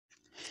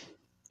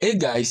Hey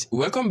guys,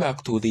 welcome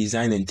back to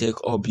Design and Tech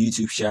Hub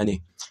YouTube channel.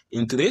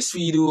 In today's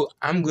video,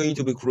 I'm going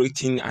to be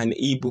creating an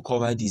ebook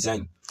cover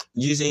design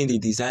using the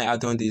Design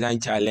Add-on Design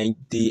Challenge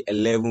Day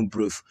 11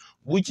 brief,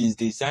 which is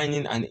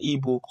designing an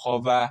ebook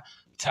cover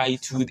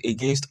titled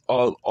Against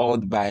All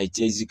Odds by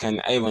Jessica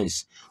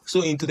Evans.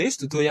 So in today's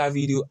tutorial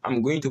video,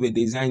 I'm going to be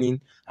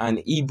designing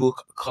an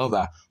ebook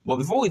cover. But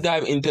before we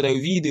dive into the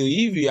video,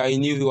 if you are a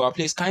new viewer,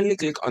 please kindly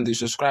click on the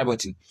subscribe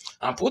button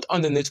and put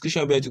on the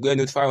notification bell to get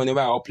notified whenever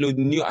I upload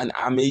new and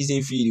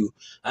amazing video.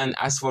 And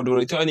as for the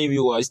returning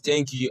viewers,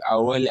 thank you, I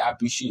really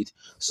appreciate.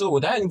 So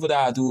without any further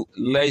ado,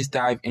 let's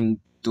dive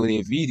into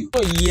the video.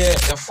 So yeah,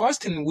 the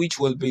first thing which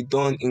will be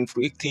done in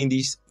creating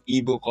this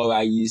ebook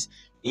cover is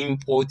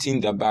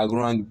importing the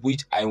background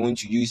which I want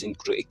to use in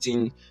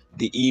creating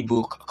the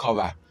ebook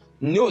cover.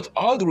 Note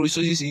all the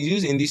resources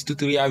used in this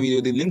tutorial video,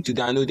 the link to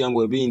download them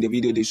will be in the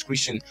video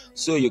description,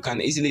 so you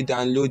can easily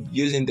download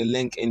using the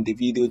link in the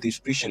video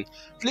description.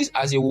 Please,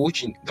 as you're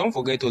watching, don't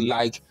forget to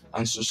like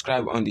and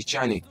subscribe on the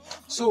channel.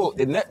 So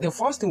the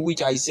first thing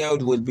which I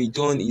said will be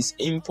done is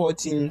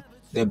importing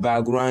the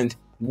background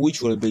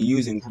which will be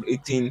used in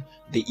creating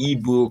the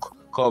ebook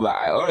cover.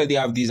 I already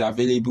have these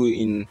available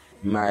in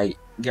my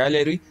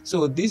gallery,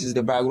 so this is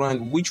the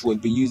background which will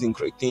be used in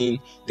creating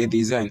the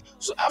design.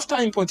 So after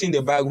importing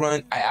the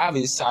background, I have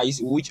a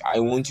size which I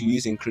want to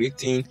use in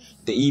creating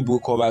the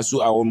ebook cover,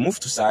 so I will move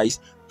to size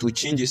to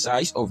change the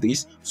size of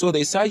this. So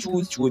the size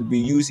which would be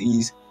used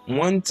is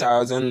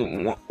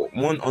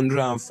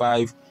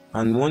 1105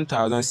 and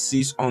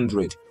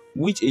 1600,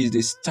 which is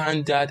the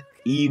standard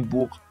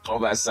ebook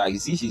cover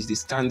size. This is the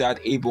standard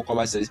ebook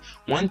cover size,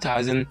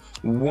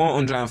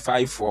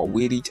 1105 for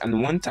width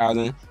and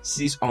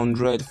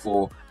 1600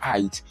 for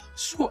height.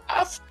 So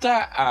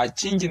after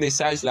changing the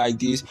size like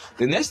this,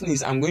 the next thing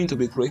is I'm going to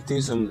be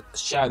creating some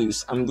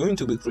shadows. I'm going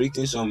to be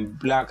creating some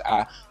black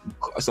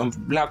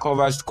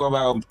covers to cover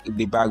up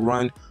the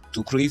background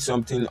to create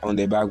something on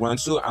the background.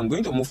 So I'm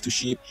going to move to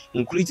shape,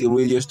 increase the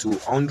radius to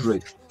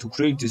 100 to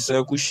create the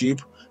circle shape.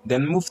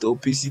 Then move the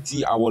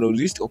opacity. I will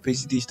reduce the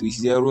opacity to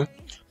 0.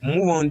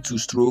 Move on to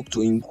stroke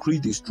to increase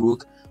the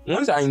stroke.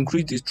 Once I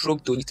increase the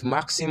stroke to its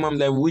maximum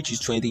level, which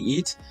is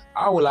 28,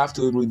 I will have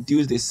to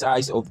reduce the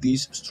size of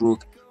this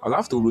stroke. I'll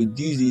have to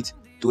reduce it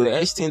to the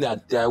extent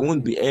that there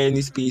won't be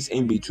any space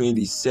in between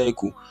the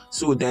circle.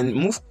 So then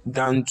move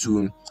down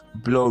to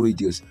blur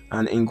radius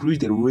and increase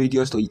the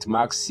radius to its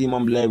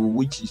maximum level,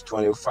 which is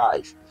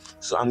 25.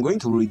 So I'm going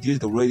to reduce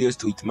the radius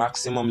to its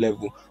maximum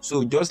level,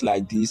 so just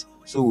like this.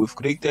 So we've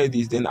created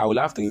this, then I will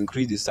have to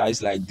increase the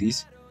size like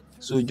this.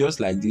 So just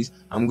like this,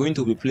 I'm going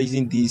to be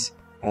placing this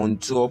on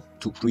top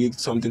to create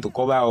something to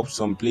cover up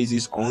some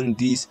places on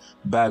these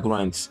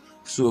backgrounds.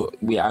 So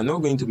we are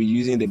not going to be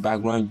using the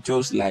background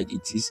just like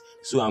it is,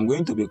 so I'm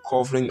going to be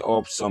covering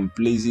up some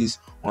places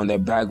on the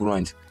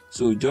background.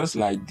 So just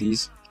like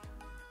this,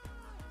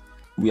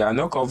 we are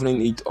not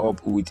covering it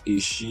up with a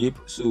shape,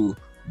 so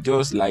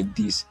just like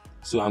this.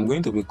 So I'm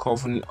going to be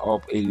covering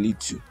up a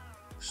little,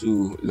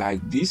 so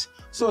like this.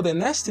 So the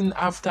next thing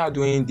after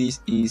doing this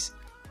is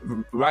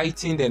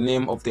writing the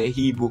name of the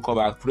ebook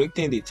cover,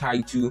 creating the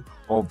title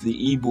of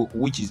the ebook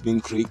which is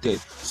being created.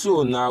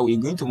 So now we're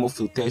going to move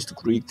to text to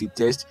create the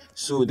text.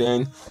 So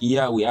then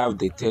here we have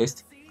the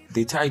text.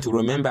 The title,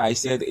 remember I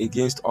said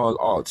against all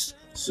odds,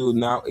 so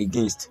now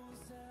against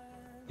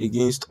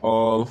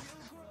all.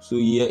 So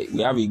here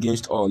we have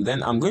against all.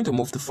 Then I'm going to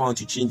move the font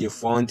to change the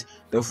font.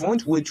 The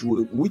font which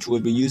will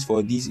be used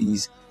for this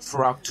is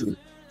Fractul.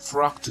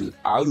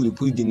 I will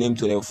put the name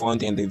to the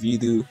font in the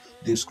video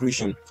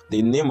description.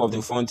 The name of the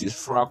font is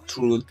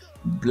Fractul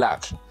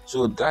Black.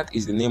 So that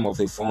is the name of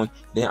the font.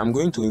 Then I'm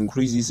going to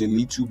increase this a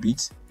little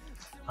bit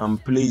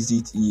and place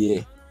it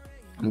here.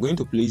 I'm going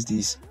to place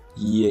this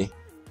here.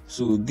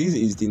 So this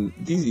is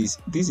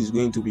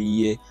going to be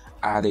here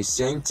at the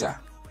center.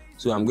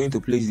 So I'm going to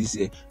place this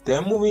here.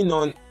 Then moving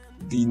on,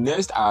 the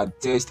next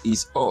text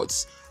is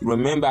odds.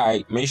 Remember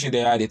I mentioned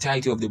that the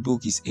title of the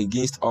book is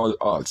Against All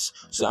Odds.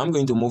 So I'm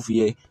going to move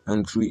here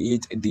and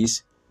create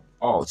this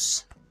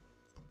odds.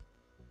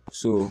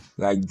 So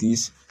like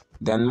this.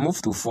 Then move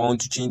to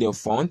font to change the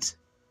font.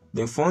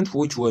 The font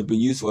which will be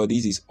used for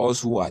this is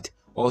Oswald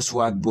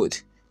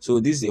both. So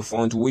this is the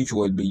font which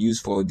will be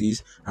used for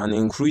this, and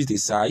increase the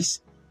size.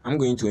 I'm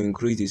going to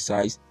increase the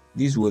size.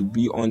 This will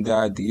be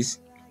under this.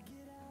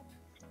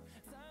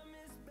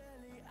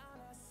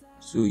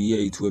 So here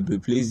it will be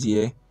placed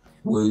here.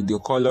 Will the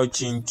color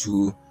change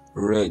to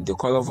red? The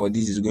color for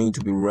this is going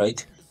to be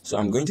red. So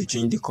I'm going to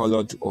change the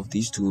color of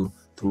this to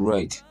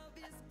red.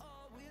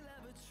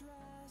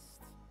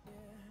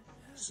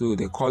 So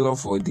the color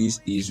for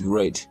this is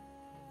red.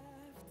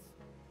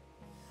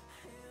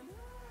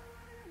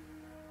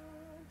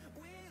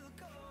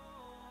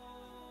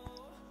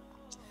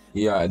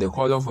 Yeah, the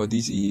color for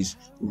this is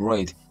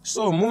red.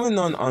 So moving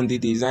on the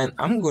design,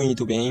 I'm going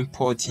to be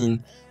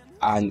importing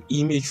an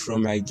image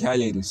from my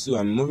gallery. So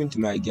I'm moving to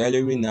my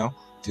gallery now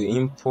to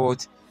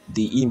import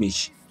the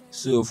image.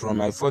 So from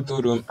my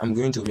photo room, I'm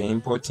going to be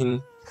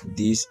importing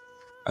this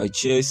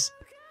chess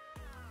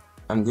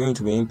I'm going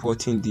to be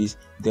importing this.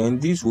 Then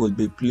this will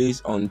be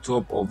placed on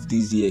top of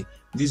this here.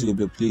 This will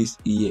be placed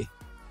here.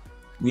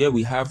 Where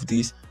we have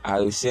this at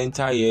the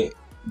center here,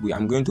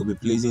 I'm going to be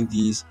placing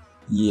this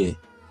here.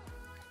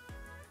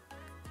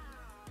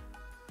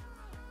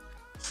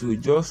 So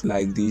just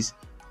like this.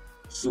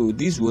 So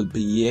this will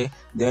be here.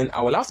 Then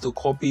I will have to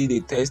copy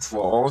the text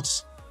for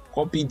odds.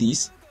 Copy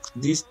this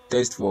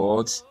text for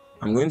odds.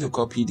 I'm going to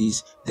copy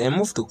this, then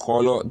move to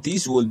color.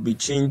 This will be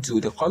changed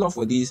to, the color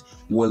for this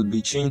will be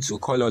changed to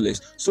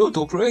colorless. So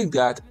to create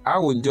that, I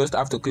will just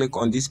have to click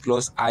on this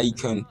plus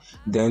icon,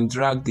 then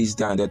drag this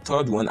down. The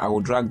third one, I will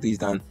drag this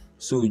down.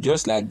 So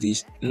just like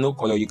this, no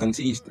color. You can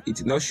see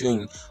it's not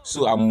showing.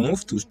 So I'll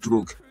move to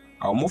stroke.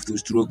 I'll move to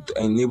stroke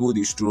to enable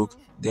the stroke.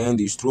 Then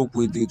the stroke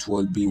width it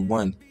will be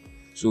 1.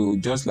 So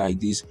just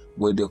like this,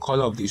 with the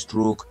color of the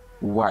stroke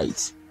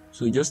white.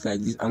 So just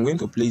like this, I'm going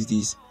to place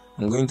this.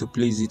 I'm going to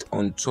place it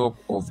on top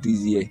of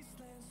this here.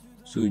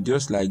 So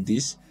just like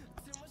this,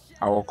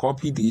 I will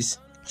copy this,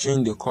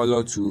 change the color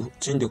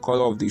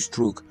of the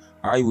stroke.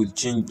 I will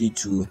change it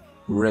to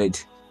red,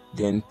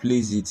 then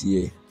place it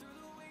here.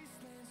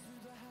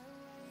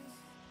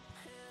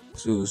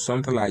 So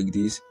something like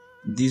this.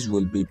 This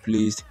will be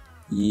placed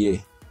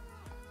here.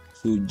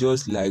 So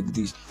just like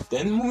this.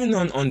 Then moving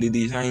on the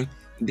design,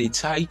 the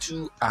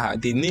title,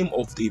 the name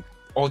of the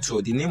author.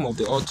 The name of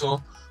the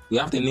author. We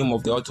have the name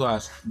of the author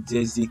as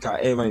Jessica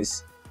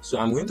Evans. So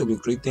I'm going to be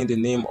creating the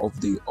name of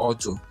the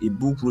author, a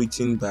book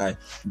written by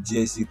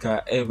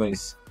Jessica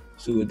Evans.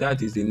 So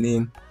that is the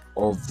name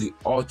of the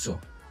author.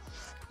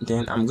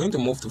 Then I'm going to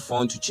move to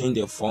font to change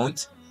the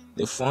font.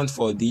 The font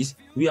for this,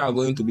 we are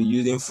going to be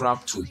using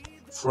Fractul.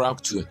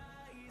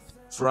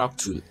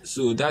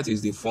 So that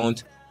is the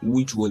font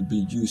which will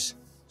be used.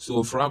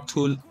 So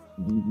Fractul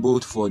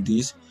both for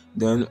this.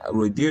 Then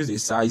reduce the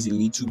size a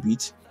little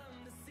bit.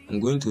 I'm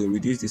going to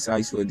reduce the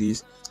size for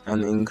this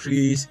and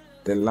increase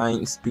the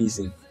line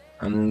spacing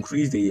and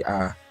increase the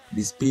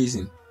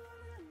spacing.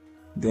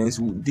 Then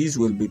this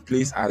will be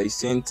placed at the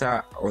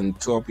center on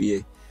top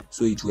here.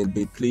 So it will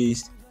be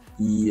placed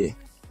here.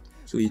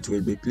 So it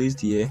will be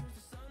placed here.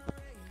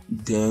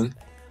 Then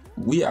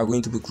we are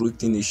going to be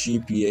creating a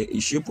shape here. A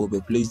shape will be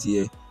placed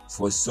here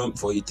for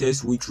a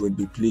text which will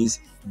be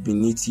placed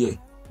beneath here.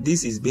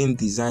 This is being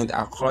designed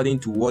according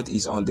to what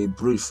is on the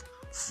brief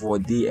for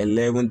the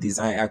 11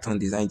 design action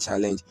design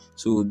challenge.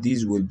 So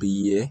this will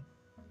be here.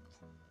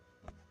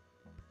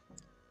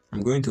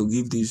 I'm going to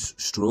give this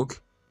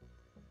stroke.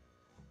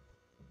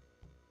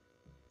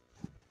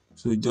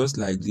 So just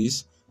like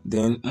this.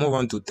 Then move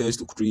on to text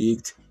to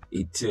create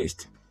a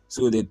text.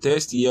 So the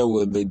text here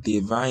will be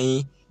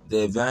divine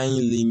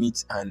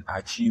limits and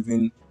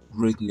achieving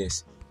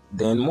greatness.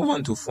 Then move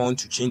on to font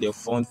to change the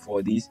font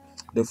for this.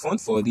 The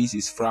font for this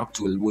is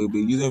Fractul. We'll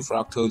be using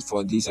Fractul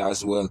for this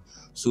as well.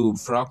 So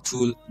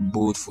Fractul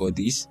bold for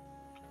this.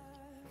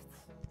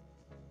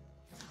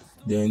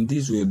 Then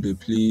this will be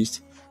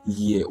placed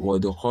here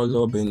with the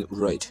color being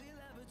red.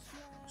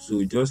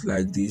 So just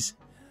like this,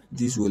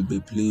 this will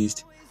be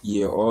placed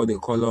here, or the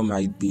color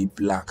might be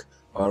black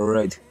or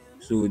red.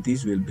 So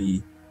this will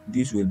be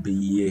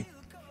here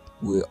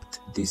with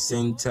the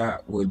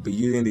center. We'll be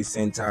using the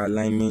center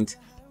alignment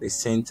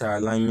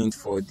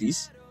for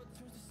this.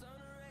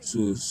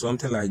 So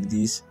something like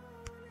this.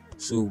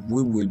 So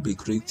we will be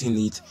creating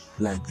it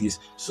like this.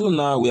 So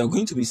now we are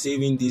going to be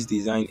saving this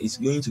design. It's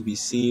going to be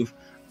saved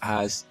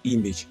as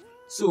image.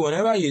 So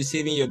whenever you're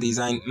saving your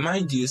design,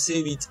 mind you,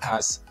 save it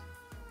as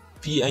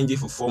PNG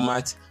for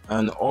format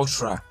and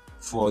Ultra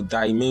for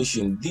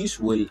dimension. This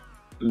will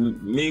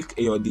make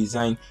your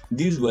design,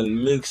 this will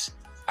make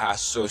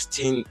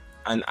sustain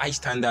an high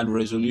standard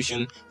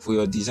resolution for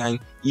your design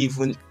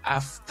even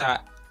after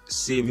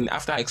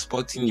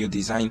exporting your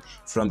design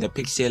from the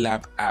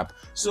Pixellab app.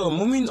 So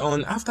moving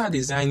on, after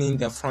designing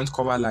the front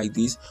cover like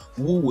this,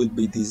 we will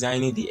be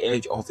designing the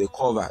edge of the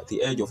cover.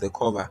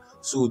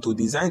 So to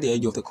design the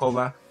edge of the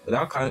cover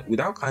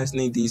without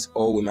cancelling this,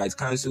 or we might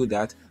cancel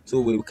that,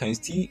 so we can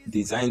still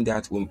design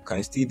that, we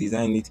can still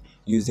design it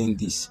using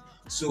this.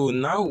 So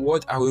now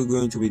what are we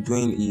going to be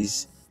doing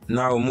is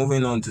now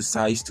moving on to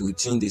size, to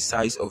change the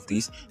size of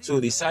this. So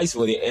the size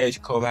for the edge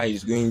cover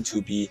is going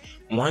to be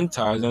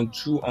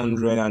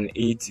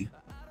 1280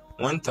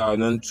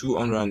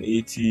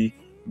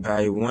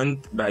 by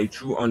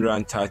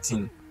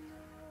 213.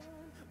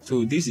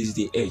 So this is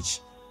the edge.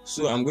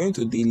 So I'm going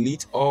to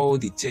delete all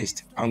the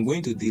text. I'm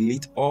going to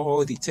delete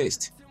all the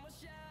text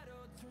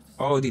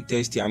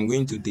here. I'm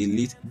going to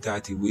delete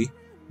that away.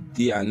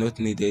 They are not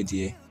needed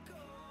here.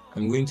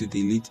 I'm going to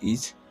delete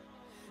it.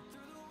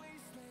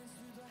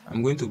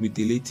 I'm going to be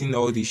deleting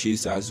all the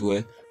shades as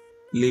well,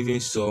 leaving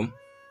some.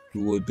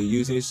 We will be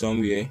using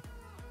some here,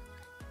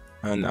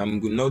 and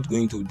I'm not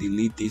going to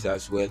delete this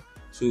as well.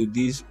 So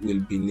this will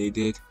be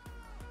needed.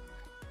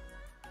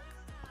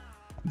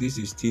 This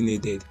is still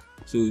needed.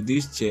 So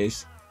this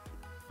chest,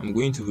 I'm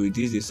going to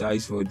reduce the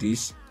size for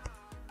this.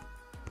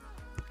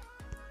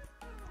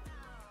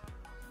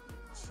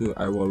 So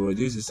I will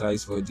reduce the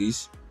size for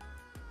this.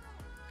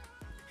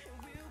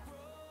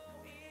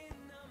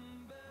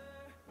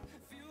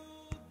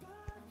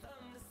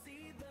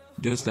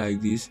 just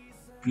like this.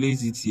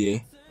 Place it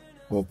here,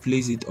 or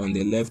place it on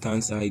the left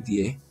hand side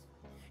here,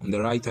 on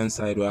the right hand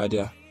side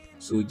rather.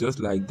 So just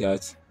like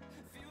that.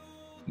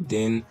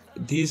 Then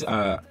these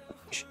are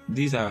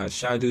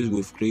shadows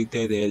we've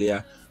created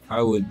earlier.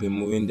 I will be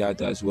moving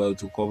that as well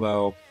to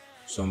cover up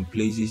some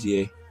places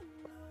here.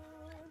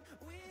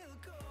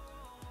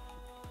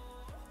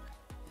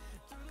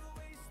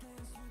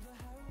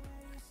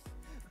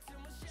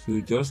 So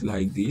just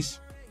like this.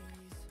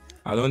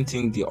 I don't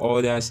think the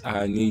others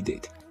are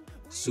needed.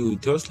 So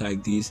just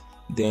like this,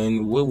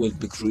 then we will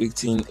be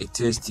creating a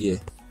test here.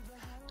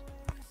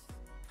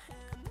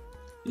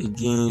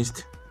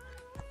 Against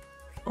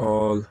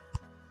all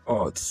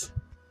odds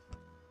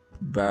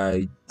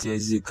by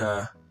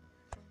Jessica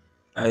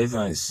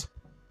Evans.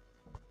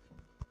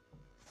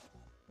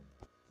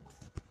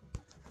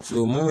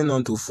 So moving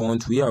on to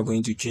font, we are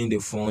going to change the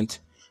font.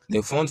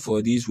 The font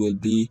for this will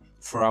be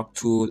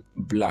Fractul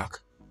Black.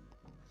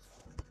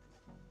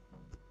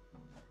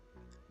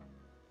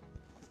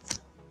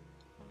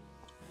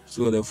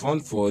 So the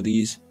font for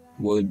this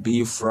will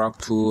be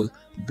Fractul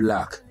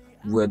Black,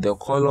 where the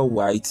color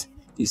white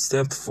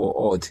except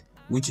for odd,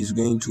 which is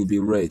going to be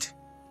red.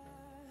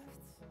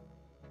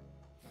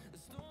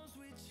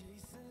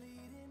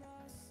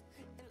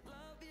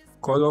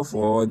 Color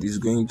for odd is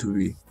going to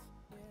be,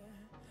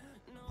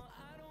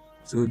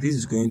 so this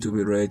is going to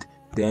be red.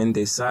 Then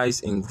the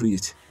size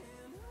increased,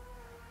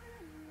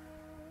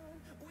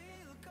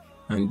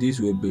 and this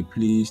will be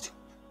placed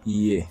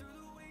here.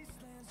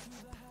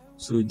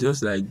 So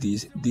just like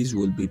this, this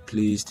will be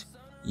placed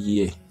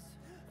here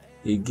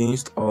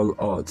against all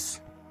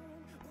odds.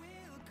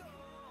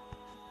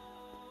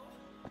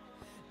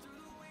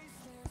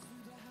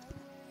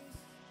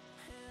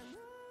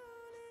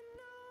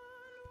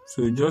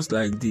 So just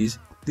like this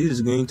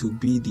is going to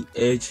be the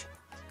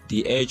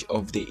edge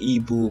of the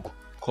ebook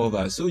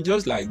cover. So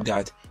just like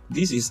that,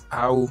 this is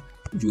how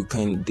you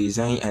can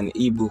design an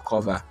ebook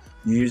cover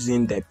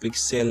using the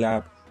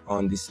Pixellab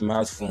on the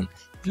smartphone.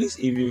 Please,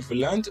 if you've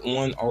learned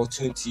one or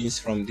two things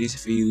from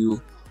this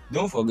video,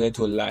 don't forget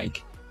to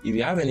like. If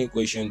you have any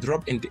question,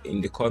 drop in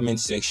the comment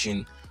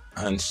section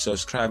and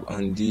subscribe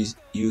on this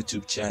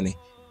YouTube channel.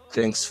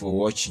 Thanks for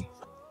watching.